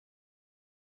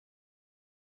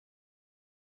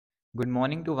Good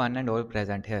morning to one and all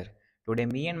present here. Today,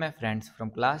 me and my friends from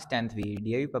class 10th V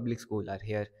DAV Public School are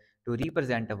here to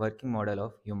represent a working model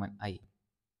of human eye.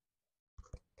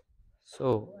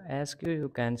 So, as you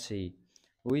can see,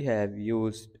 we have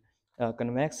used a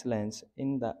convex lens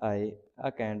in the eye,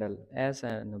 a candle as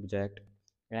an object,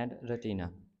 and retina.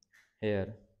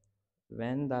 Here,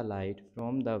 when the light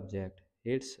from the object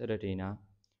hits retina,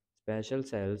 special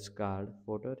cells called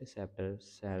photoreceptor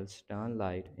cells turn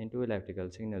light into electrical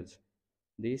signals.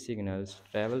 These signals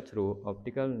travel through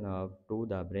optical nerve to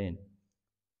the brain.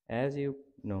 As you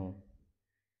know,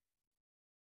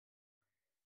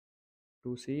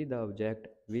 to see the object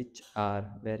which are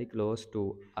very close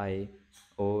to eye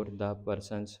or the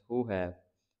persons who have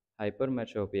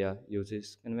hypermetropia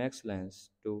uses convex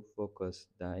lens to focus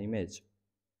the image.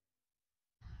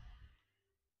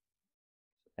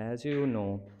 As you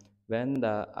know, when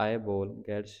the eyeball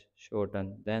gets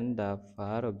shortened, then the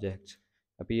far objects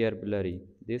appear blurry.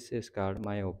 This is called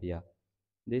myopia.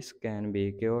 This can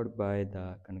be cured by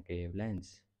the concave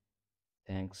lens.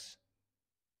 Thanks.